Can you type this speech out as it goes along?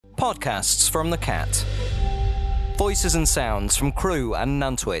Podcasts from the Cat. Voices and sounds from Crewe and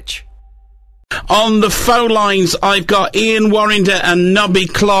Nantwich. On the phone lines, I've got Ian Warrinder and Nobby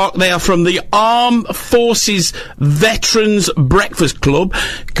Clark. They are from the Armed Forces Veterans Breakfast Club.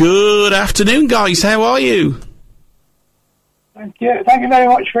 Good afternoon, guys. How are you? Thank you. Thank you very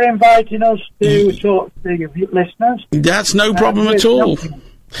much for inviting us to talk to your listeners. That's no problem at all.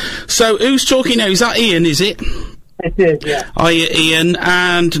 So, who's talking now? Is that Ian, is it? It is, yeah. Hi, Ian.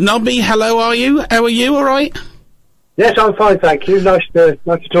 And Nobby, hello, are you? How are you, all right? Yes, I'm fine, thank you. Nice to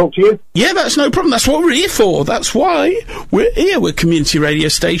talk to you. Yeah, that's no problem. That's what we're here for. That's why we're here. We're a community radio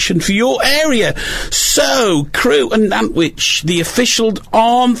station for your area. So, Crewe and Nantwich, the official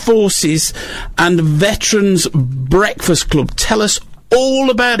Armed Forces and Veterans Breakfast Club. Tell us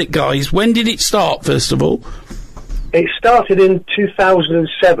all about it, guys. When did it start, first of all? It started in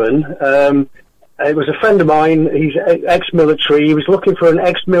 2007. It was a friend of mine. He's ex-military. He was looking for an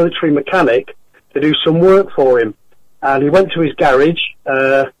ex-military mechanic to do some work for him. And he went to his garage.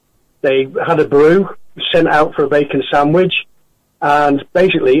 They had a brew, sent out for a bacon sandwich. And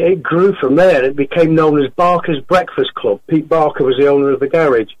basically, it grew from there. It became known as Barker's Breakfast Club. Pete Barker was the owner of the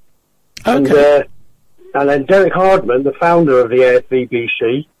garage. Okay. And then Derek Hardman, the founder of the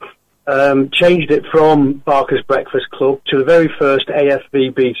AFVBC, changed it from Barker's Breakfast Club to the very first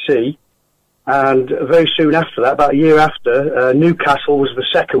AFVBC. And very soon after that, about a year after, Newcastle was the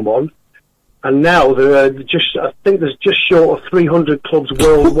second one. And now I think there's just short of 300 clubs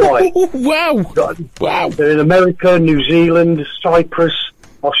worldwide. Wow! Wow! They're in America, New Zealand, Cyprus,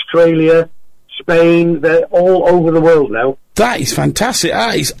 Australia, Spain. They're all over the world now. That is fantastic.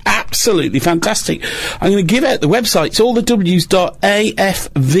 That is absolutely fantastic. I'm going to give out the website. It's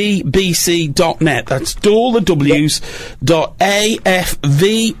allthews.afvbc.net. That's all the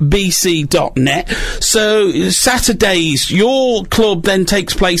w's.afvbc.net. So, Saturdays, your club then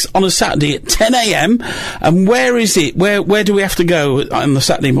takes place on a Saturday at 10 a.m. And where is it? Where do we have to go on the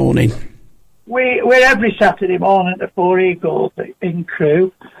Saturday morning? We're every Saturday morning at the Four Eagles in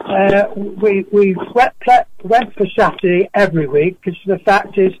Crewe. We went for Saturday every week because the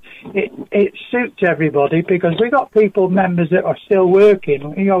fact is it suits everybody because we got members that are still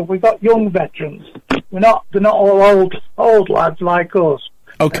working. You know, we got young veterans. They're not all old lads like us.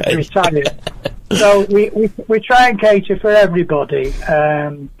 Okay. Retired. So we try and cater for everybody.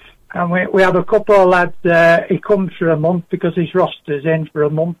 And we have a couple of lads. He comes for a month because his roster's in for a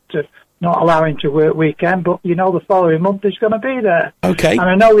month to not allow him to work weekend, but you know the following month he's going to be there. Okay. And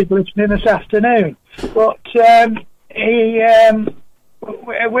I know he's listening this afternoon. But we're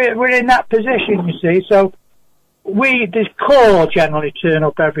in that position, you see. So this core generally turn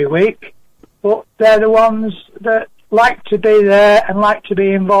up every week, but they're the ones that like to be there and like to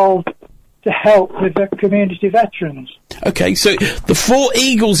be involved to help with the community veterans. Okay, so the Four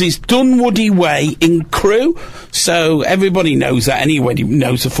Eagles is Dunwoody Way in Crewe, so everybody knows that. Anybody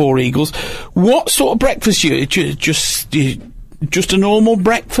knows the Four Eagles. What sort of breakfast just a normal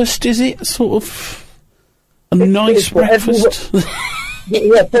breakfast? Is it sort of a nice breakfast? First,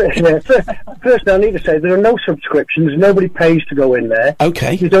 I need to say there are no subscriptions. Nobody pays to go in there.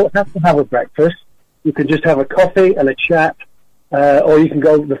 Okay, you don't have to have a breakfast. You can just have a coffee and a chat. Or you can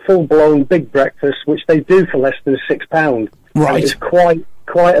go the full-blown big breakfast, which they do for less than £6. Right. And it's quite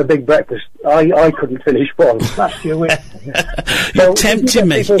a big breakfast. I couldn't finish one. That's your win. You're tempting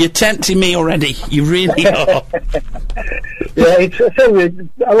me. You're tempting me already. You really are. Yeah, it's a thing.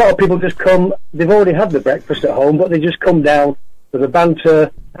 A lot of people just come. They've already had the breakfast at home, but they just come down for the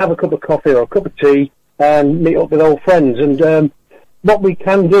banter, have a cup of coffee or a cup of tea, and meet up with old friends. And what we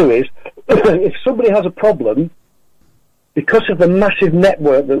can do is, if somebody has a problem, because of the massive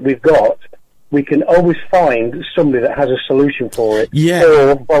network that we've got, we can always find somebody that has a solution for it. Yeah.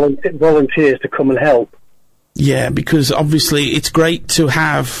 Or volunteers to come and help. Yeah, because obviously it's great to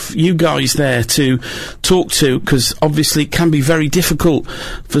have you guys there to talk to, because obviously it can be very difficult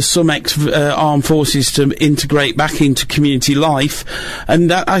for some armed forces to integrate back into community life,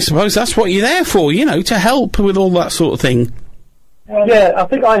 and I suppose that's what you're there for, you know, to help with all that sort of thing. Yeah, I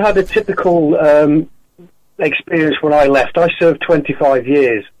think I had a typical experience when I left. I served 25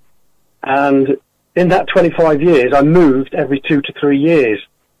 years, and in that 25 years I moved every 2 to 3 years,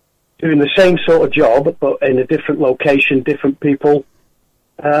 doing the same sort of job but in a different location, different people,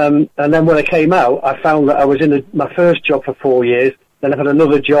 and then when I came out I found that I was in my first job for 4 years, then I had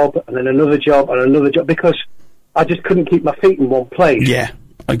another job and then another job and another job because I just couldn't keep my feet in one place. Yeah,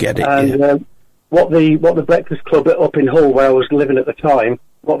 I get it. And what the Breakfast Club up in Hull, where I was living at the time,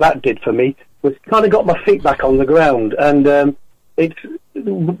 what that did for me was kind of got my feet back on the ground. And it's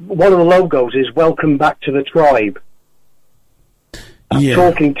one of the logos is "Welcome Back to the Tribe."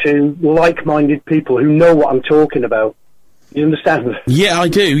 talking to like-minded people who know what I'm talking about. You understand? Yeah, I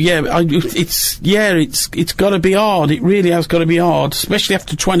do. Yeah, it's got to be hard. It really has got to be hard, especially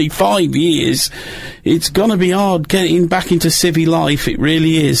after 25 years. It's gonna be hard getting back into civvy life. It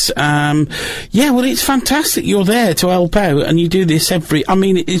really is. Yeah, well, it's fantastic. You're there to help out, and you do this I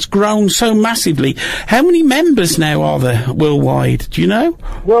mean, it's grown so massively. How many members now are there worldwide? Do you know?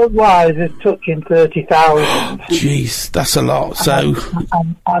 Worldwide, it's touching 30,000. Jeez, that's a lot. So,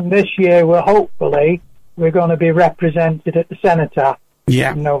 and this year, we're going to be represented at the Cenotaph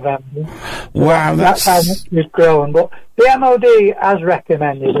in November. Wow, that's how much we've grown. But the MOD has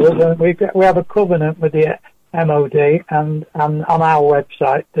recommended us, and we have a covenant with the MOD, and on our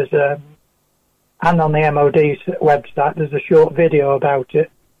website and on the MOD's website there's a short video about it.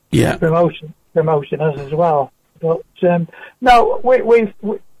 Yeah, promoting us as well. But no, we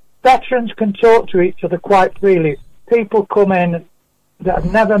veterans can talk to each other quite freely. People come in that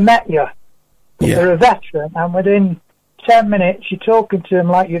have never met you. Yeah. They're a veteran, and within 10 minutes you're talking to them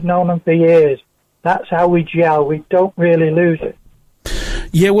like you've known them for years. That's how we gel. We don't really lose it.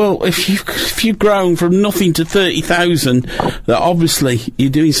 Yeah, well, if you've grown from nothing to 30,000, that obviously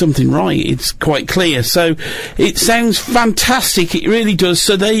you're doing something right. It's quite clear. So it sounds fantastic. It really does.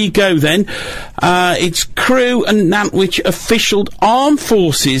 So there you go then. It's Crewe and Nantwich official Armed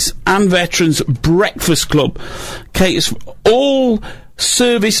Forces and Veterans Breakfast Club. Caters for all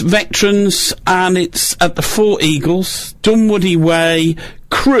service veterans, and it's at the Four Eagles, Dunwoody Way,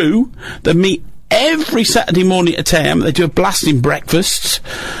 Crewe. They meet every Saturday morning at 10 a.m. They do a blasting breakfast.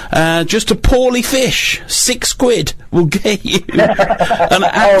 Just a poorly fish, £6 will get you an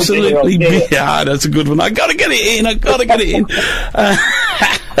absolutely that's a good one. I gotta get it in.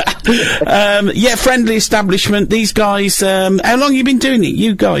 Yeah, friendly establishment. These guys, how long have you been doing it?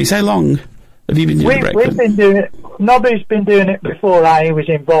 You guys, how long have you been doing breakfast? We've been doing it. Nobby's been doing it before I was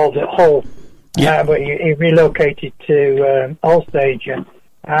involved at Hull. Yeah. But he relocated to Alsager,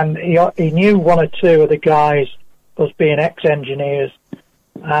 and he knew one or two of the guys, us being ex-engineers,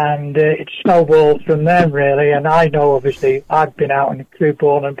 and it snowballed from them really. And I know, obviously, I've been out in the Crewe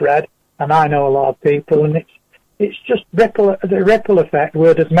born and bred, and I know a lot of people, and it's just the ripple effect,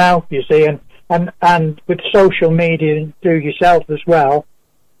 word of mouth, you see, and with social media and through yourself as well,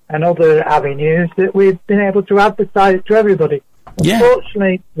 and other avenues, that we've been able to advertise it to everybody. Yeah.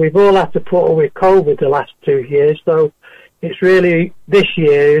 Unfortunately, we've all had to put up with COVID the last 2 years, so it's really, this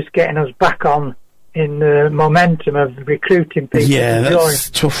year is getting us back on in the momentum of recruiting people. Yeah, that's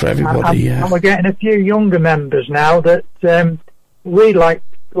tough for everybody, and we're getting a few younger members now that we like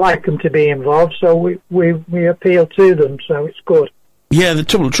them to be involved, so we appeal to them, so it's good. Yeah, the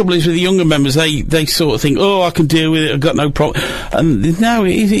trouble is with the younger members, they sort of think, oh, I can deal with it, I've got no problem. And no,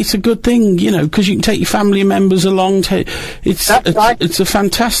 it's a good thing, you know, because you can take your family members along. It's a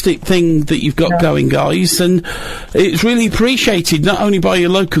fantastic thing that you've got going, guys, and it's really appreciated not only by your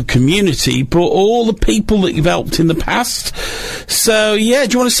local community, but all the people that you've helped in the past. So, yeah,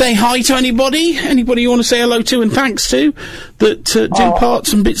 do you want to say hi to anybody? Anybody you want to say hello to and thanks to that do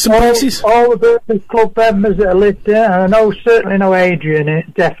parts and bits and pieces? All the Breakfast Club members that are listening, and I know, certainly know Adrian is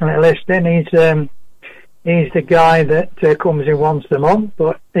definitely listening. He's the guy that comes in once a month,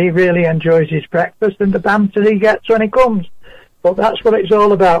 but he really enjoys his breakfast and the banter he gets when he comes. But that's what it's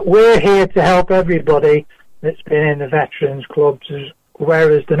all about. We're here to help everybody that's been in the Veterans Clubs,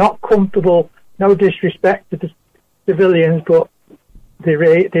 whereas they're not comfortable, no disrespect to the civilians, but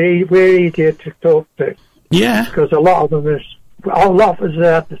we're easier to talk to. Yeah. Because a lot of us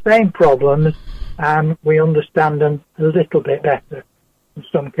have the same problems, and we understand them a little bit better in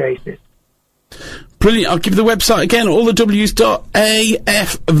some cases. Brilliant. I'll give the website again, all the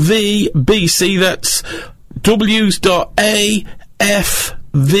W's.afvbc. That's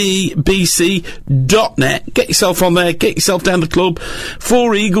W's.afvbc.net. Get yourself on there. Get yourself down the club.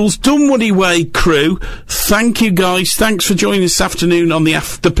 Four Eagles, Dunwoody Way, Crewe. Thank you, guys. Thanks for joining this afternoon on the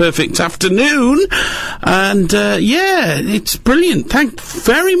After Perfect Afternoon. And, yeah, it's brilliant. Thank you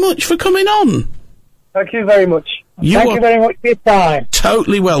very much for coming on. Thank you very much. Thank you very much for your time.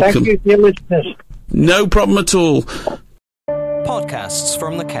 Totally welcome. Thank you to your listeners. No problem at all. Podcasts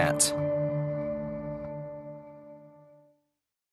from the Cat.